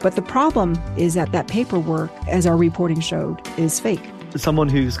recession. But the problem is that paperwork, as our reporting showed, is fake. As someone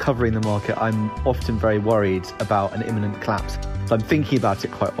who's covering the market, I'm often very worried about an imminent collapse. So I'm thinking about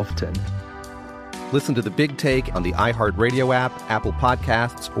it quite often. Listen to The Big Take on the iHeartRadio app, Apple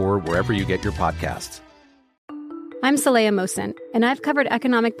Podcasts, or wherever you get your podcasts. I'm Saleha Mohsin, and I've covered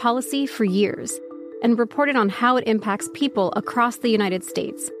economic policy for years and reported on how it impacts people across the United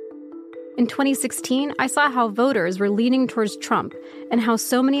States. In 2016, I saw how voters were leaning towards Trump and how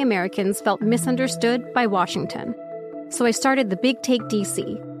so many Americans felt misunderstood by Washington. So I started The Big Take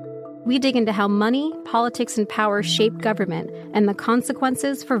DC. We dig into how money, politics, and power shape government and the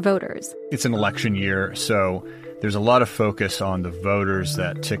consequences for voters. It's an election year, so there's a lot of focus on the voters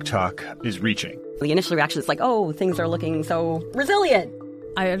that TikTok is reaching. The initial reaction is like, oh, things are looking so resilient.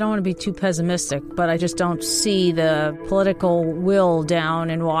 I don't want to be too pessimistic, but I just don't see the political will down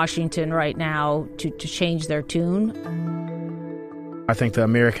in Washington right now to change their tune. I think the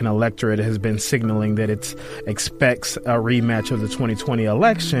American electorate has been signaling that it expects a rematch of the 2020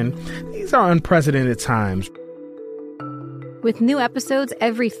 election. These are unprecedented times. With new episodes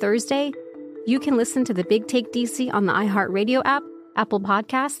every Thursday, you can listen to The Big Take DC on the iHeartRadio app, Apple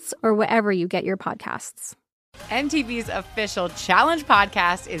Podcasts, or wherever you get your podcasts. MTV's official Challenge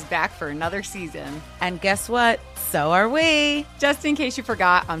podcast is back for another season. And guess what? So are we. Just in case you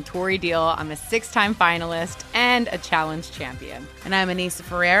forgot, I'm Tori Deal. I'm a 6-time finalist and a Challenge champion. And I'm Anissa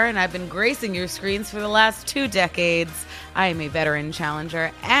Ferreira, and I've been gracing your screens for the last 2 decades. I am a veteran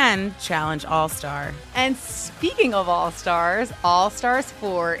challenger and Challenge All-Star. And speaking of All-Stars, All-Stars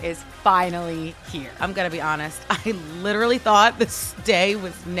 4 is finally here. I'm going to be honest. I literally thought this day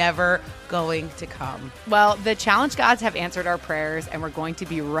was never going to come. Well, the Challenge gods have answered our prayers, and we're going to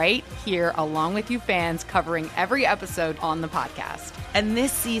be right here along with you fans covering every episode on the podcast. And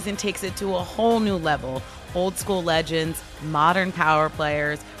this season takes it to a whole new level. Old school legends, modern power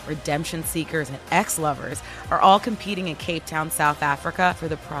players, redemption seekers, and ex-lovers are all competing in Cape Town, South Africa for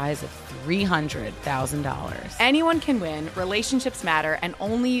the prize of $300,000. Anyone can win, relationships matter, and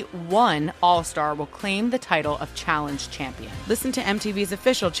only one All-Star will claim the title of Challenge Champion. Listen to MTV's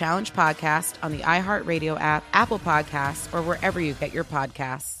official Challenge podcast on the iHeartRadio app, Apple Podcasts, or wherever you get your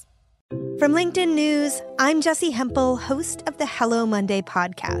podcasts. From LinkedIn News, I'm Jessie Hempel, host of the Hello Monday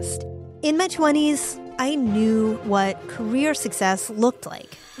podcast. In my 20s, I knew what career success looked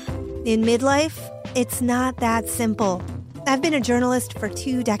like. In midlife, it's not that simple. I've been a journalist for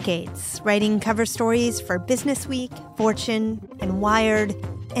 2 decades, writing cover stories for Business Week, Fortune, and Wired.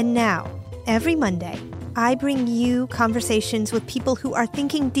 And now, every Monday, I bring you conversations with people who are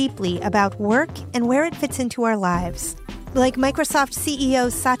thinking deeply about work and where it fits into our lives. Like Microsoft CEO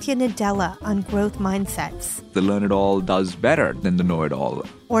Satya Nadella on growth mindsets. The learn-it-all does better than the know-it-all.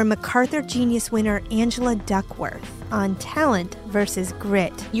 Or MacArthur Genius winner Angela Duckworth on talent versus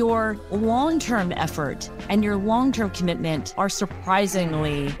grit. Your long-term effort and your long-term commitment are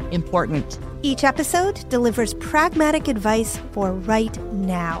surprisingly important. Each episode delivers pragmatic advice for right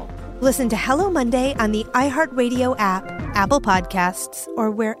now. Listen to Hello Monday on the iHeartRadio app, Apple Podcasts,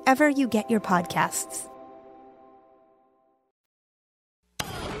 or wherever you get your podcasts.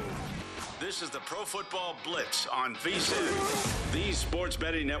 This is the Pro Football Blitz on VSiN, the sports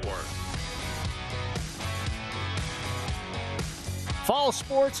betting network. Fall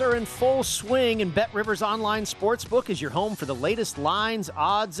sports are in full swing, and BetRivers Online Sportsbook is your home for the latest lines,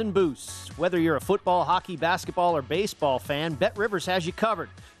 odds, and boosts. Whether you're a football, hockey, basketball, or baseball fan, BetRivers has you covered.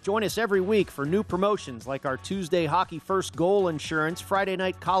 Join us every week for new promotions like our Tuesday Hockey First Goal Insurance, Friday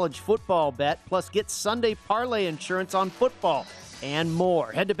Night College Football Bet, plus get Sunday Parlay Insurance on football, and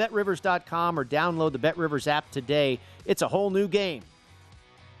more. Head to BetRivers.com or download the BetRivers app today. It's a whole new game.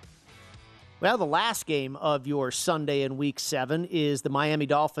 Well, the last game of your Sunday in Week 7 is the Miami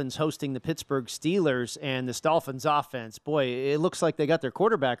Dolphins hosting the Pittsburgh Steelers, and this Dolphins offense, boy, it looks like they got their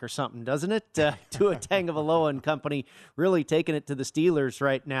quarterback or something, doesn't it? Tua Tagovailoa and company really taking it to the Steelers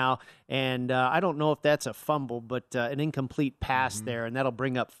right now, and I don't know if that's a fumble, but an incomplete pass there, and that'll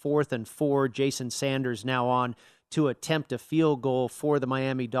bring up 4th and 4. Jason Sanders now on to attempt a field goal for the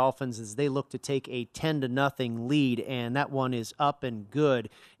Miami Dolphins as they look to take a 10-0 lead, and that one is up and good,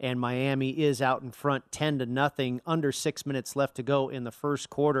 and Miami is out in front 10-0, under 6 minutes left to go in the first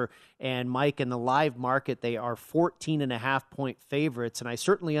quarter, and Mike, in the live market, they are 14.5-point favorites, and I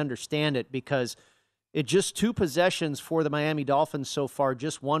certainly understand it because it's just 2 possessions for the Miami Dolphins so far,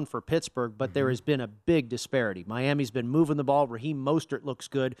 just 1 for Pittsburgh, but there has been a big disparity. Miami's been moving the ball. Raheem Mostert looks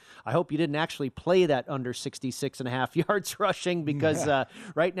good. I hope you didn't actually play that under 66.5 yards rushing because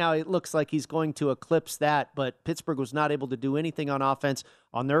right now it looks like he's going to eclipse that, but Pittsburgh was not able to do anything on offense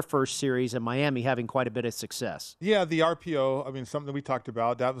on their first series, and Miami having quite a bit of success. Yeah, the RPO, I mean, something we talked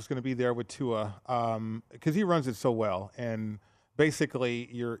about, that was going to be there with Tua because he runs it so well, and basically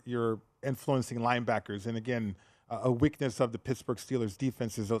you're influencing linebackers. And again, a weakness of the Pittsburgh Steelers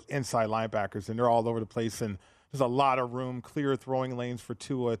defense is those inside linebackers, and they're all over the place. And there's a lot of room, clear throwing lanes for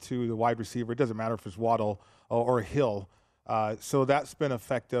Tua to the wide receiver. It doesn't matter if it's Waddle or Hill. So that's been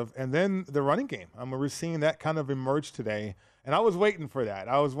effective. And then the running game. We're seeing that kind of emerge today. And I was waiting for that.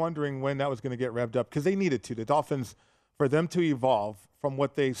 I was wondering when that was going to get revved up because they needed to. The Dolphins, for them to evolve from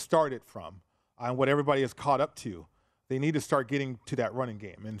what they started from and what everybody has caught up to, they need to start getting to that running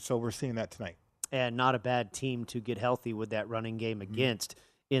game, and so we're seeing that tonight. And not a bad team to get healthy with that running game against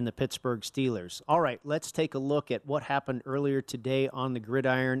in the Pittsburgh Steelers. All right, let's take a look at what happened earlier today on the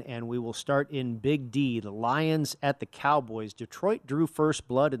gridiron, and we will start in Big D, the Lions at the Cowboys. Detroit drew first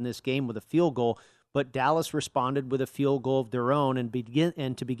blood in this game with a field goal, but Dallas responded with a field goal of their own, and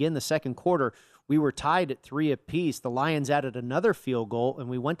to begin the second quarter, we were tied at 3 apiece. The Lions added another field goal, and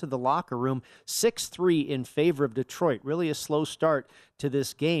we went to the locker room 6-3 in favor of Detroit. Really a slow start to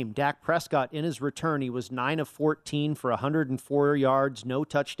this game. Dak Prescott, in his return, he was 9 of 14 for 104 yards, no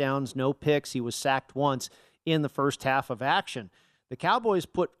touchdowns, no picks. He was sacked once in the first half of action. The Cowboys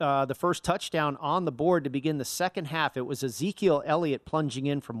put the first touchdown on the board to begin the second half. It was Ezekiel Elliott plunging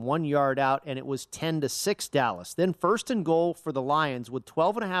in from 1 yard out, and it was 10-6 Dallas. Then 1st and goal for the Lions with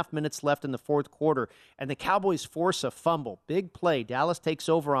 12.5 minutes left in the fourth quarter, and the Cowboys force a fumble. Big play. Dallas takes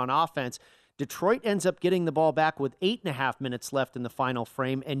over on offense. Detroit ends up getting the ball back with 8.5 minutes left in the final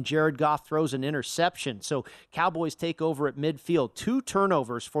frame, and Jared Goff throws an interception. So Cowboys take over at midfield. 2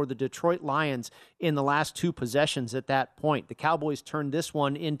 turnovers for the Detroit Lions in the last 2 possessions at that point. The Cowboys turned this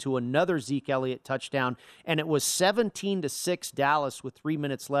one into another Zeke Elliott touchdown, and it was 17-6 Dallas with 3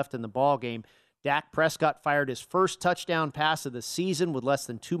 minutes left in the ball game. Dak Prescott fired his first touchdown pass of the season with less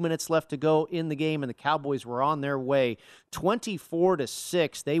than 2 minutes left to go in the game, and the Cowboys were on their way.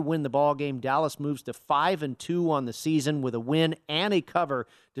 24-6, they win the ball game. Dallas moves to 5-2 on the season with a win and a cover.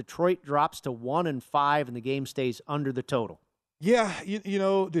 Detroit drops to 1-5, and the game stays under the total. Yeah, you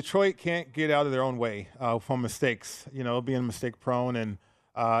know, Detroit can't get out of their own way from mistakes, being mistake prone. And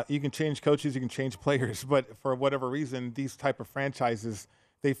you can change coaches, you can change players, but for whatever reason, these type of franchises,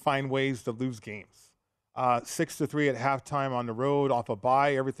 they find ways to lose games. 6-3 at halftime on the road off a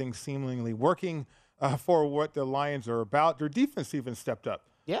bye, everything seemingly working for what the Lions are about. Their defense even stepped up.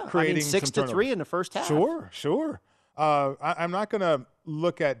 Yeah, creating 6-3 in the first half. Sure. I'm not going to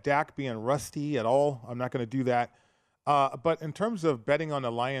look at Dak being rusty at all. I'm not going to do that. But in terms of betting on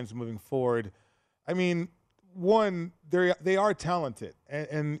the Lions moving forward, I mean, one, they are talented.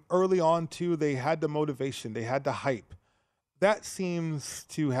 And early on, too, they had the motivation. They had the hype. That seems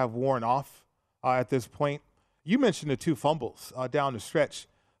to have worn off at this point. You mentioned the 2 fumbles down the stretch.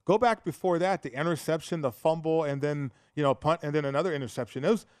 Go back before that, the interception, the fumble, and then, punt, and then another interception.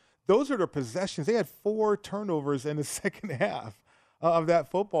 Those are the possessions. They had 4 turnovers in the second half of that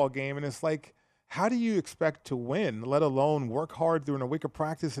football game. And it's like, how do you expect to win, let alone work hard during a week of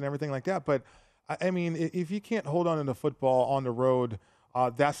practice and everything like that? But, I mean, if you can't hold on to the football on the road,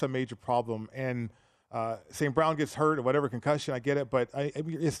 that's a major problem. And St. Brown gets hurt or whatever, concussion, I get it. But I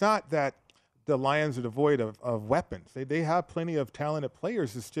mean, it's not that the Lions are devoid of weapons. They have plenty of talented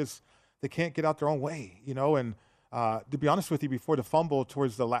players. It's just they can't get out their own way, And to be honest with you, before the fumble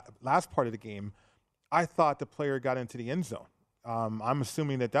towards the last part of the game, I thought the player got into the end zone. I'm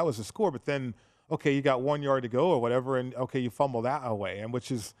assuming that was a score, but then, okay, you got 1 yard to go or whatever, and, okay, you fumble that away, and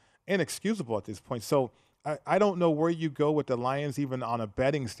which is inexcusable at this point. So I don't know where you go with the Lions even on a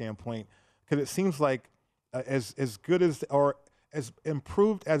betting standpoint, because it seems like as good as or as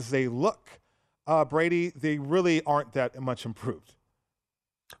improved as they look, Brady, they really aren't that much improved.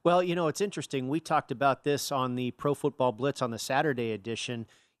 Well, it's interesting. We talked about this on the Pro Football Blitz on the Saturday edition.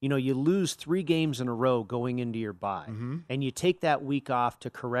 You lose 3 games in a row going into your bye, and you take that week off to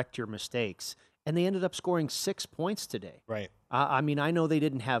correct your mistakes, and they ended up scoring 6 points today. Right. I mean, I know they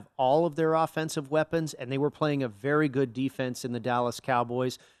didn't have all of their offensive weapons, and they were playing a very good defense in the Dallas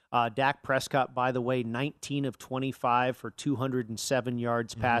Cowboys. Dak Prescott, by the way, 19 of 25 for 207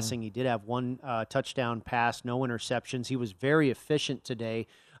 yards passing. He did have 1 touchdown pass, no interceptions. He was very efficient today.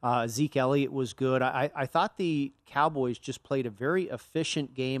 Zeke Elliott was good. I thought the Cowboys just played a very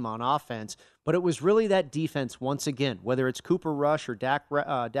efficient game on offense, but it was really that defense once again, whether it's Cooper Rush or Dak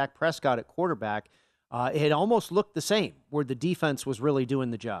Prescott at quarterback, it almost looked the same, where the defense was really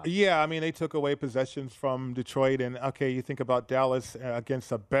doing the job. Yeah, I mean, they took away possessions from Detroit, and, okay, you think about Dallas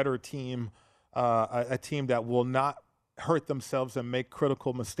against a better team, a team that will not hurt themselves and make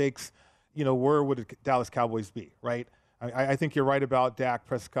critical mistakes. Where would the Dallas Cowboys be, right? I think you're right about Dak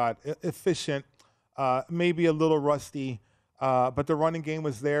Prescott. Efficient, maybe a little rusty, but the running game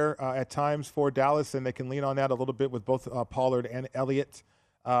was there at times for Dallas, and they can lean on that a little bit with both Pollard and Elliott.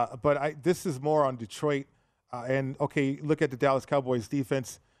 But this is more on Detroit. And, okay, look at the Dallas Cowboys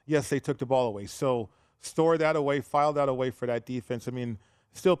defense. Yes, they took the ball away. So store that away, file that away for that defense. I mean,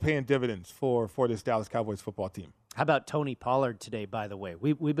 still paying dividends for this Dallas Cowboys football team. How about Tony Pollard today, by the way?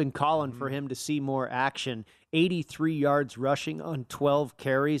 We've been calling for him to see more action. 83 yards rushing on 12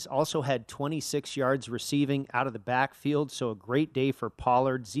 carries. Also had 26 yards receiving out of the backfield. So a great day for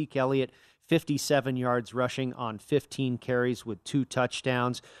Pollard. Zeke Elliott, 57 yards rushing on 15 carries with 2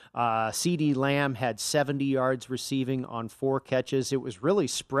 touchdowns. CeeDee Lamb had 70 yards receiving on 4 catches. It was really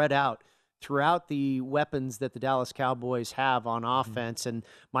spread out throughout the weapons that the Dallas Cowboys have on offense, and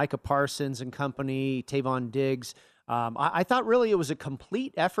Micah Parsons and company, Tavon Diggs. I thought really it was a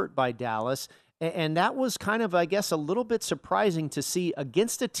complete effort by Dallas, and that was kind of, I guess, a little bit surprising to see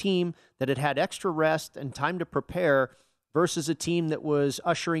against a team that had had extra rest and time to prepare versus a team that was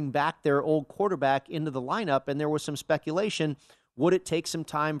ushering back their old quarterback into the lineup, and there was some speculation, would it take some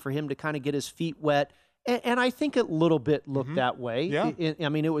time for him to kind of get his feet wet? And I think a little bit looked that way. Yeah. I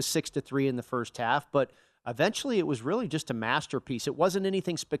mean, it was 6-3 in the first half, but eventually it was really just a masterpiece. It wasn't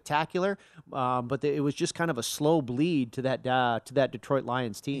anything spectacular, but it was just kind of a slow bleed to that Detroit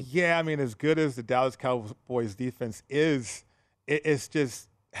Lions team. Yeah, I mean, as good as the Dallas Cowboys defense is, it's just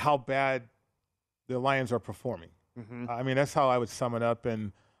how bad the Lions are performing. I mean, that's how I would sum it up.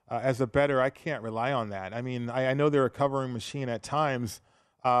 And as a bettor, I can't rely on that. I mean, I know they're a covering machine at times.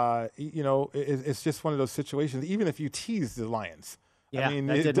 It's just one of those situations. Even if you tease the Lions, yeah, I mean,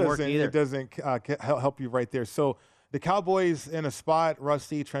 that didn't work either. It doesn't help you right there. So the Cowboys in a spot,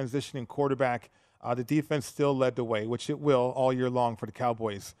 rusty, transitioning quarterback. The defense still led the way, which it will all year long for the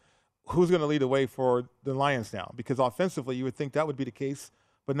Cowboys. who's going to lead the way for the Lions now? Because offensively, you would think that would be the case,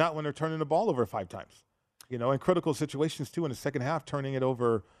 but not when they're turning the ball over 5 times. You know, in critical situations, too, in the second half, turning it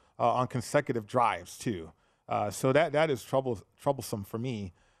over on consecutive drives, too. So that is troublesome for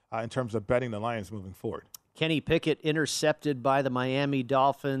me in terms of betting the Lions moving forward. Kenny Pickett intercepted by the Miami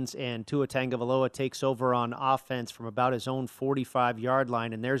Dolphins, and Tua Tagovailoa takes over on offense from about his own 45-yard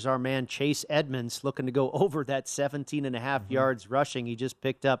line. And there's our man Chase Edmonds looking to go over that 17.5 yards rushing. He just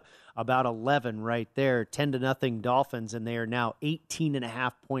picked up about 11 right there, 10-0 Dolphins, and they are now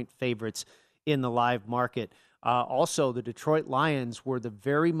 18.5-point favorites in the live market. Also, the Detroit Lions were the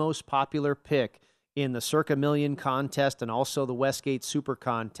very most popular pick in the Circa Million contest and also the Westgate Super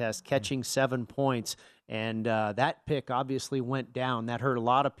contest, catching 7 points. And that pick obviously went down. That hurt a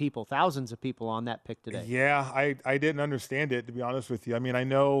lot of people, thousands of people on that pick today. Yeah, I didn't understand it, to be honest with you. I mean, I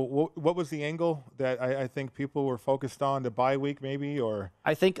know what was the angle that I think people were focused on, the bye week maybe, or?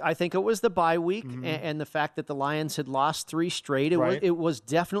 I think it was the bye week and the fact that the Lions had lost 3 straight. It was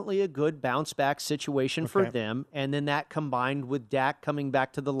definitely a good bounce back situation for them. And then that combined with Dak coming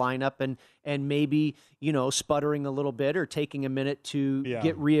back to the lineup and maybe, you know, sputtering a little bit or taking a minute to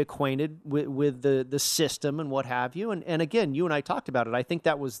get reacquainted with the system and what have you. And again, you and I talked about it. I think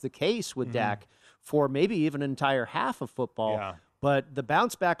that was the case with Dak for maybe even an entire half of football. Yeah. But the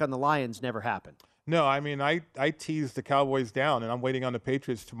bounce back on the Lions never happened. No, I mean, I teased the Cowboys down, and I'm waiting on the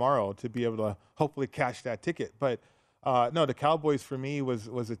Patriots tomorrow to be able to hopefully cash that ticket. But, no, the Cowboys for me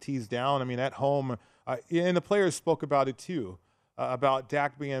was a tease down. I mean, at home, and the players spoke about it too, about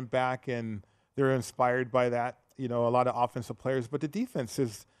Dak being back, and they're inspired by that, you know, a lot of offensive players. But the defense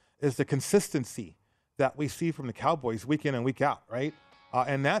is the consistency that we see from the Cowboys week in and week out, right?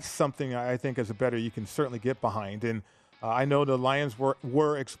 And that's something I think as a bettor you can certainly get behind. And I know the Lions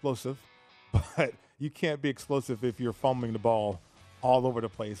were explosive, but you can't be explosive if you're fumbling the ball all over the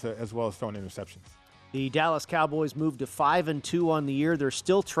place as well as throwing interceptions. The Dallas Cowboys moved to 5-2 on the year. They're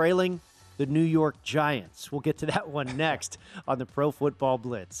still trailing the New York Giants. We'll get to that one next on the Pro Football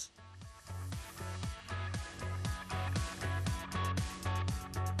Blitz.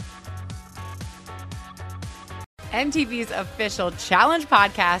 MTV's official Challenge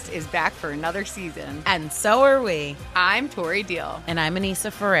podcast is back for another season. And so are we. I'm Tori Deal. And I'm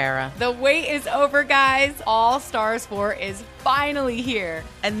Anissa Ferreira. The wait is over, guys. All Stars 4 is finally here.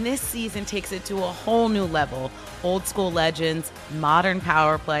 And this season takes it to a whole new level. Old school legends, modern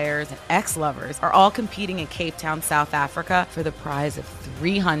power players, and ex-lovers are all competing in Cape Town, South Africa for the prize of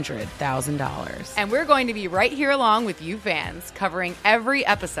 $300,000. And we're going to be right here along with you fans, covering every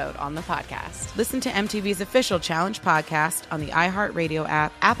episode on the podcast. Listen to MTV's official Challenge podcast on the iHeartRadio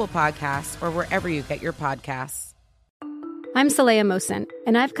app, Apple Podcasts, or wherever you get your podcasts. I'm Saleha Mohsin,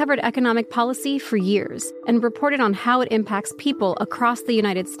 and I've covered economic policy for years and reported on how it impacts people across the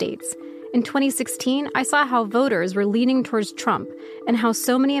United States. In 2016, I saw how voters were leaning towards Trump and how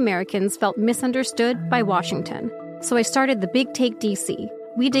so many Americans felt misunderstood by Washington. So I started The Big Take DC.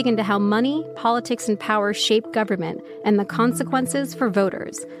 We dig into how money, politics, and power shape government and the consequences for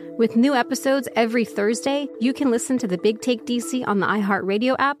voters. With new episodes every Thursday, you can listen to The Big Take DC on the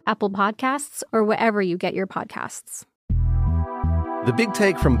iHeartRadio app, Apple Podcasts, or wherever you get your podcasts. The Big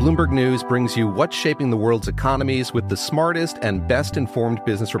Take from Bloomberg News brings you what's shaping the world's economies with the smartest and best-informed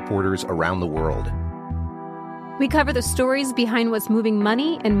business reporters around the world. We cover the stories behind what's moving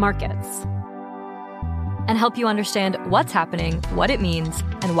money and markets, and help you understand what's happening, what it means,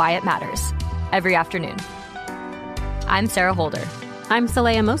 and why it matters every afternoon. I'm Sarah Holder. I'm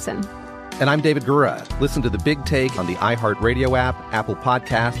Saleha Mohsin. And I'm David Gura. Listen to The Big Take on the iHeartRadio app, Apple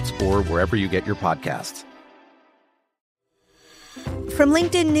Podcasts, or wherever you get your podcasts. From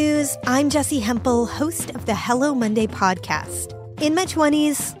LinkedIn News, I'm Jessie Hempel, host of the Hello Monday podcast. In my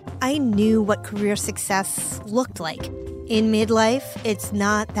 20s, I knew what career success looked like. In midlife, it's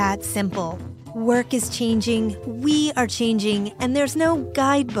not that simple. Work is changing, we are changing, and there's no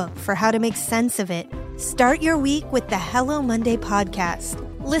guidebook for how to make sense of it. Start your week with the Hello Monday podcast.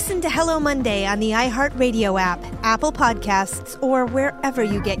 Listen to Hello Monday on the iHeartRadio app, Apple Podcasts, or wherever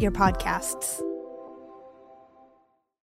you get your podcasts.